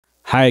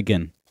Hi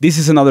again. This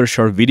is another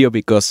short video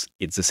because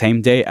it's the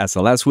same day as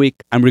the last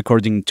week. I'm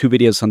recording 2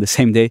 videos on the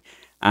same day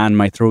and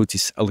my throat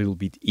is a little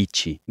bit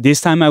itchy.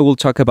 This time I will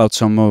talk about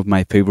some of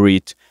my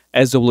favorite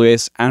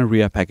SWS and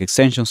Reapack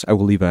extensions. I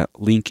will leave a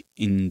link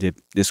in the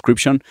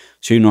description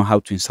so you know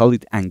how to install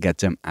it and get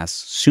them as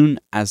soon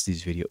as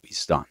this video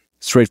is done.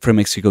 Straight from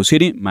Mexico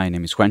City, my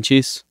name is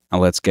Juanchis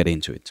and let's get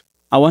into it.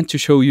 I want to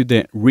show you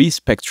the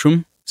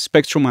Respectrum,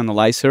 Spectrum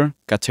Analyzer,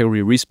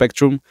 category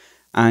Respectrum,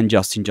 and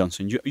Justin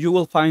Johnson. You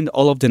will find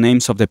all of the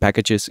names of the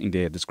packages in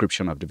the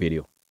description of the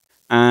video.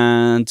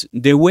 And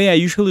the way I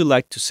usually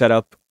like to set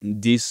up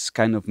this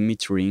kind of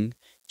metering,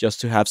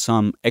 just to have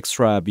some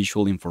extra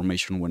visual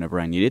information whenever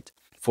I need it.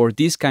 For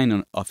this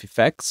kind of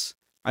effects,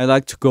 I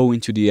like to go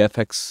into the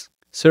FX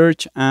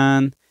search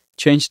and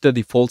change the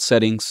default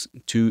settings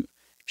to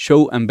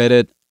show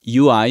embedded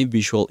UI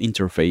visual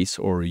interface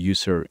or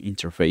user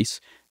interface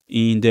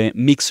in the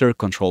mixer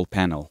control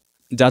panel.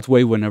 That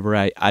way, whenever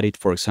I add it,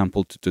 for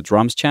example, to the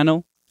drums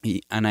channel,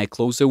 and I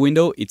close the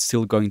window, it's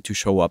still going to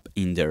show up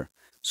in there.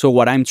 So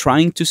what I'm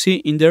trying to see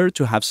in there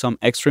to have some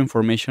extra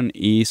information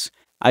is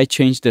I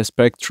change the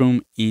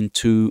spectrum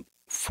into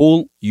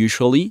full,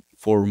 usually,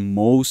 for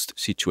most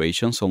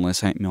situations,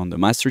 unless I'm on the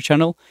master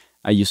channel.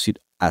 I use it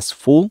as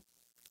full.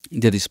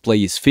 The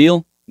display is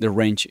fill. The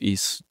range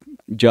is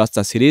just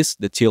as it is.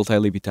 The tilt, I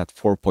leave it at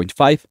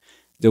 4.5.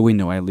 The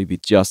window, I leave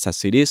it just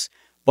as it is.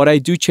 But I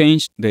do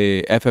change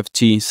the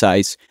FFT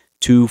size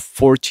to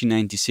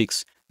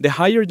 4096. The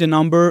higher the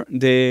number,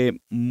 the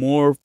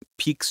more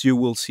peaks you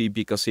will see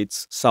because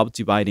it's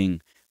subdividing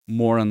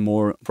more and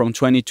more from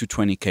 20 to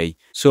 20K.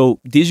 So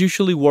this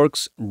usually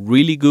works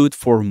really good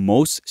for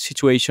most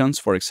situations.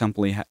 For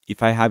example,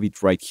 if I have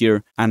it right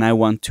here and I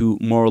want to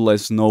more or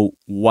less know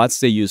what's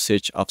the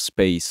usage of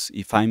space,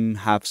 if I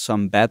have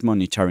some bad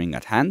monitoring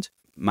at hand,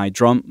 my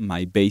drum,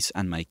 my bass,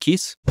 and my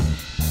keys.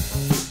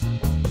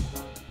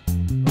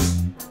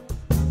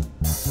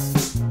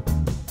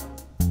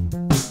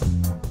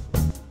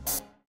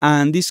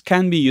 And this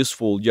can be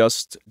useful,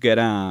 just get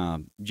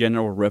a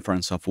general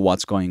reference of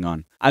what's going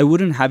on. I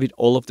wouldn't have it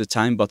all of the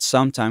time, but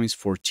sometimes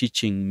for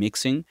teaching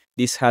mixing,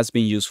 this has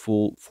been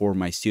useful for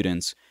my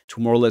students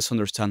to more or less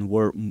understand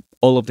where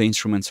all of the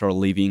instruments are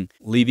living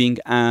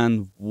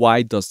and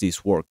why does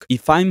this work.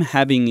 If I'm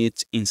having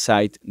it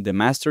inside the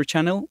master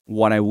channel,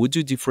 what I would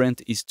do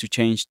different is to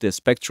change the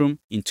spectrum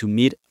into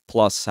mid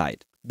plus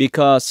side.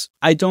 Because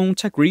I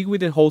don't agree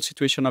with the whole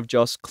situation of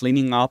just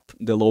cleaning up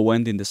the low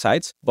end in the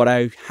sides, but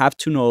I have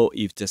to know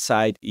if the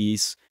side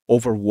is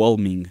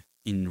overwhelming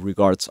in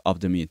regards of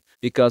the mid,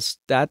 because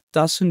that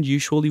doesn't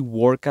usually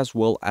work as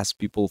well as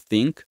people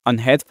think. On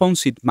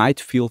headphones it might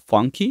feel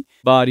funky,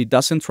 but it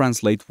doesn't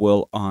translate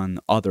well on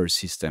other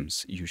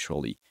systems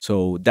usually.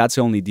 So that's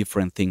the only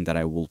different thing that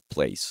I will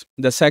place.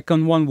 The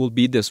second one will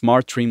be the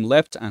smart trim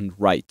left and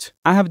right.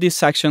 I have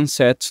this action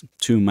set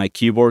to my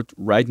keyboard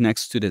right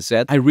next to the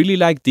Z. I really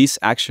like this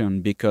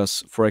action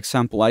because, for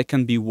example, I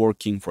can be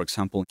working, for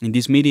example, in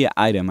this media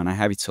item and I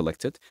have it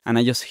selected and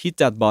I just hit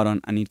that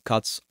button and it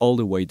cuts all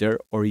the way there,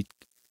 or it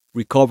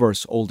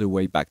recovers all the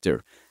way back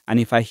there. And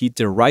if I hit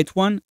the right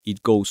one,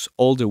 it goes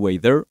all the way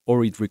there,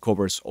 or it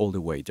recovers all the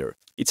way there.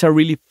 It's a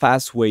really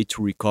fast way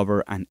to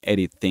recover and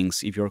edit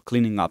things if you're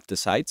cleaning up the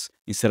sides,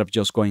 instead of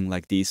just going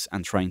like this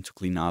and trying to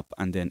clean up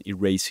and then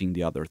erasing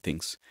the other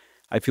things.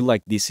 I feel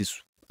like this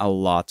is a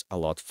lot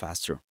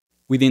faster.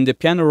 Within the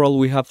piano roll,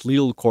 we have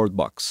Lil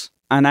Chordbox.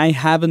 And I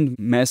haven't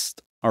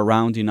messed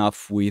around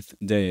enough with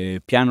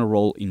the piano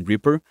roll in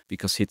Reaper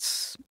because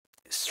it's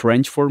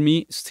strange for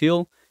me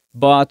still.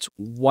 But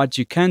what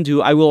you can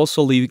do, I will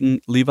also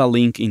leave a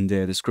link in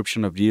the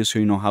description of the video so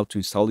you know how to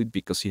install it,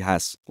 because it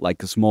has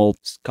like a small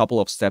couple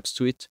of steps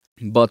to it.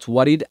 But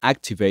what it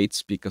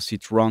activates, because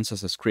it runs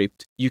as a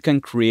script, you can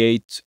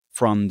create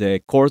from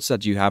the chords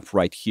that you have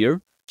right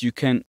here. You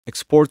can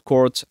export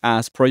chords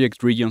as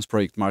project regions,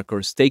 project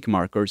markers, take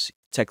markers,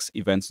 text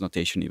events,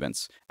 notation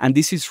events. And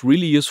this is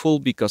really useful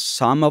because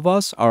some of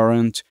us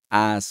aren't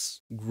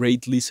as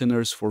great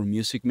listeners for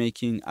music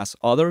making as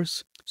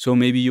others. So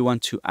maybe you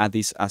want to add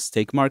this as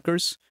take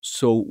markers.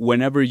 So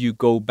whenever you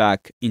go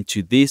back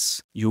into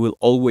this, you will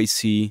always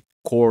see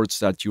chords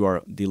that you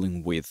are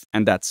dealing with.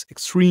 And that's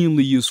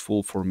extremely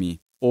useful for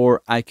me.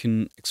 Or I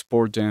can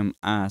export them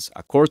as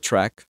a chord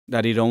track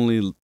that it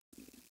only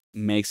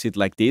makes it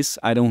like this.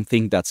 I don't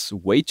think that's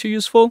way too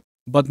useful,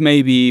 but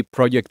maybe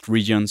project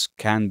regions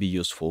can be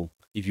useful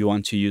if you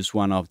want to use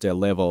one of the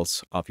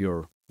levels of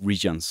your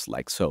regions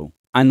like so.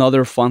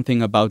 Another fun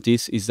thing about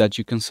this is that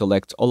you can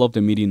select all of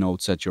the MIDI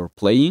notes that you're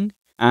playing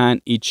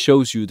and it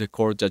shows you the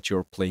chord that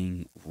you're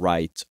playing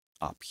right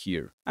up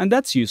here. And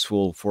that's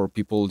useful for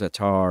people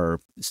that are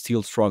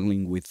still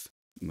struggling with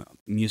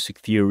music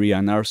theory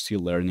and are still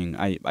learning.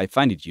 I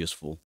find it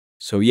useful.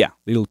 So yeah,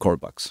 Lil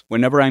Chordbox.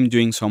 Whenever I'm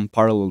doing some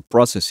parallel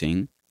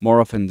processing,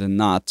 more often than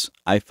not,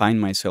 I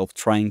find myself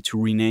trying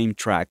to rename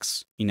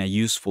tracks in a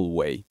useful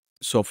way.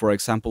 So for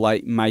example,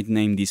 I might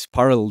name this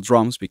parallel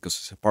drums because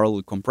it's a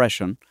parallel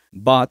compression,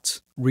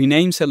 but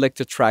rename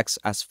selected tracks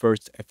as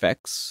first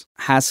effects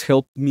has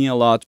helped me a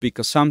lot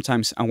because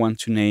sometimes I want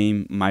to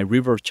name my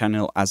reverb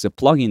channel as a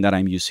plugin that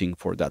I'm using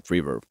for that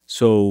reverb.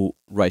 So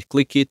right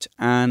click it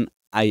and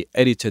I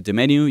edited the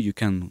menu. You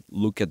can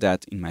look at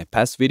that in my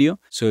past video.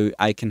 So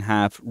I can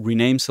have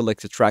rename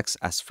selected tracks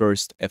as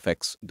first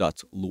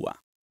effects.lua.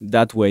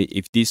 That way,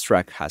 if this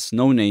track has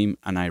no name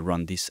and I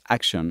run this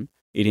action,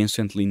 it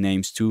instantly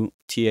names to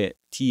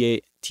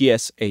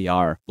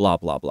TSAR, blah,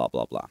 blah, blah,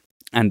 blah, blah.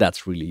 And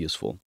that's really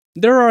useful.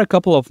 There are a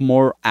couple of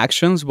more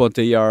actions, but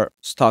they are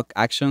stock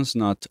actions,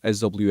 not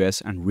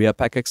SWS and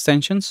Reapack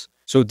extensions.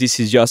 So this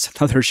is just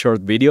another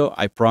short video.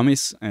 I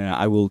promise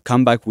I will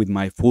come back with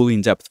my full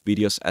in-depth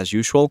videos as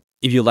usual.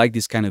 If you like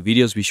this kind of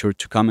videos, be sure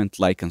to comment,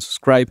 like, and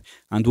subscribe,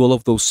 and do all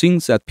of those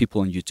things that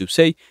people on YouTube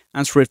say.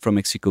 And straight from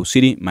Mexico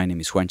City, my name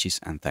is Juanchis,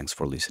 and thanks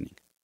for listening.